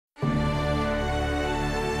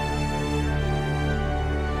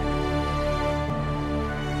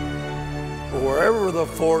Wherever the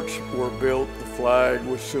forts were built, the flag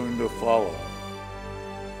was soon to follow.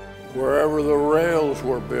 Wherever the rails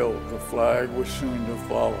were built, the flag was soon to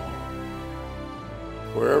follow.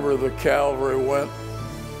 Wherever the cavalry went,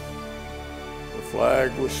 the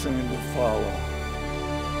flag was soon to follow.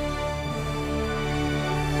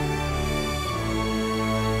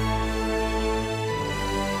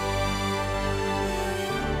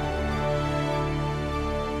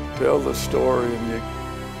 Tell the story and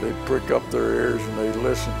they prick up their ears and they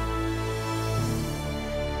listen.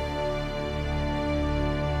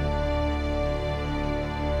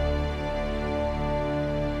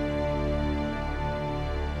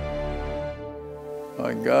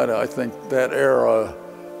 My God, I think that era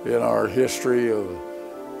in our history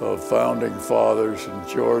of founding fathers and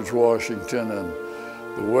George Washington and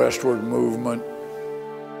the westward movement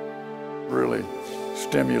really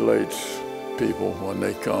stimulates people when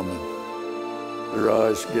they come and their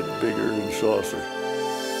eyes get bigger than saucers.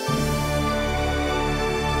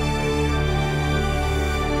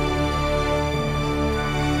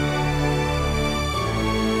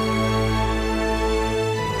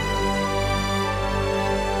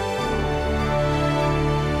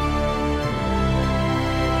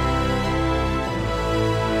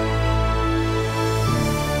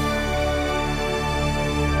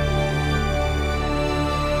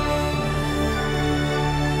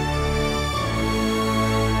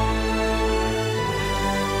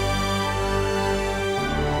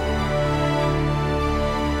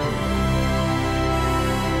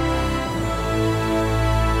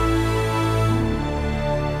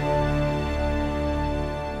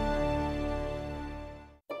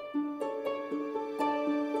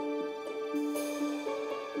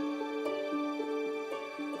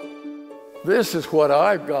 This is what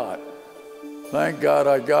I've got. Thank God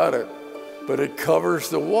I got it. But it covers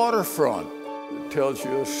the waterfront. It tells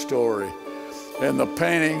you a story. And the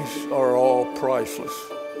paintings are all priceless.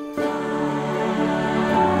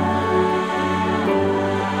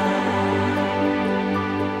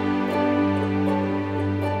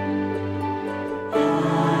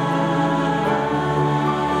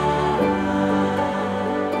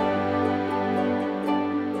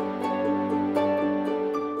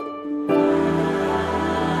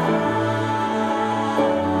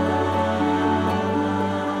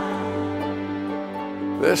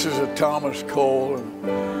 This is a Thomas Cole,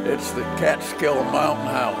 and it's the Catskill Mountain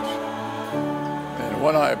House. And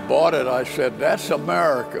when I bought it, I said, that's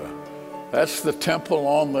America. That's the temple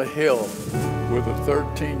on the hill with the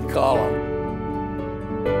 13 columns.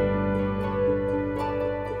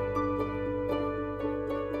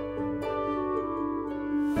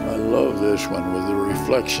 I love this one with the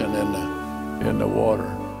reflection in the water.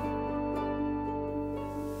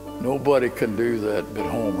 Nobody can do that but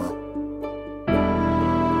Homer.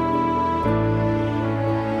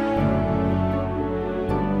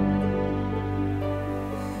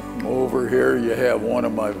 Over here you have one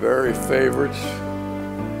of my very favorites,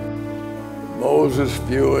 Moses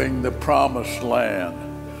Viewing the Promised Land.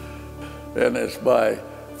 And it's by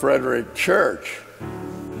Frederick Church.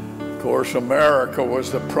 Of course, America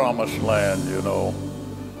was the promised land, you know.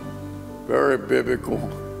 Very biblical.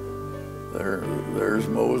 There's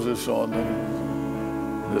Moses on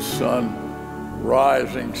the sun,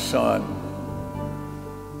 rising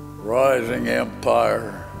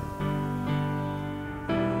empire.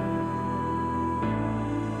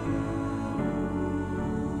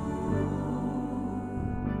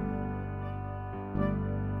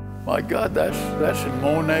 My God, that's in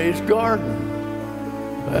Monet's garden.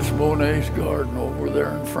 That's Monet's garden over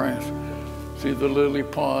there in France. See the lily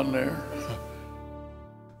pond there?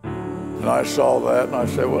 And I saw that and I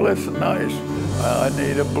said, well, it's nice. I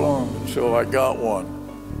need a bloom. And so I got one.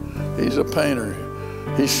 He's a painter.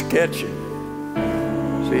 He's sketching.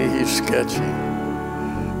 See, he's sketching.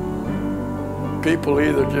 People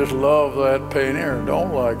either just love that painting or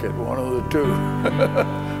don't like it, one of the two.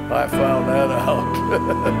 I found that out.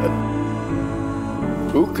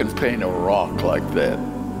 Who can paint a rock like that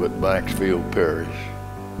but Maxfield Parrish?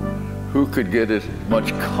 Who could get as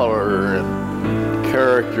much color and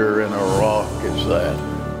character in a rock as that?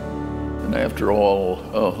 And after all,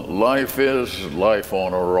 life is life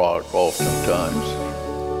on a rock oftentimes.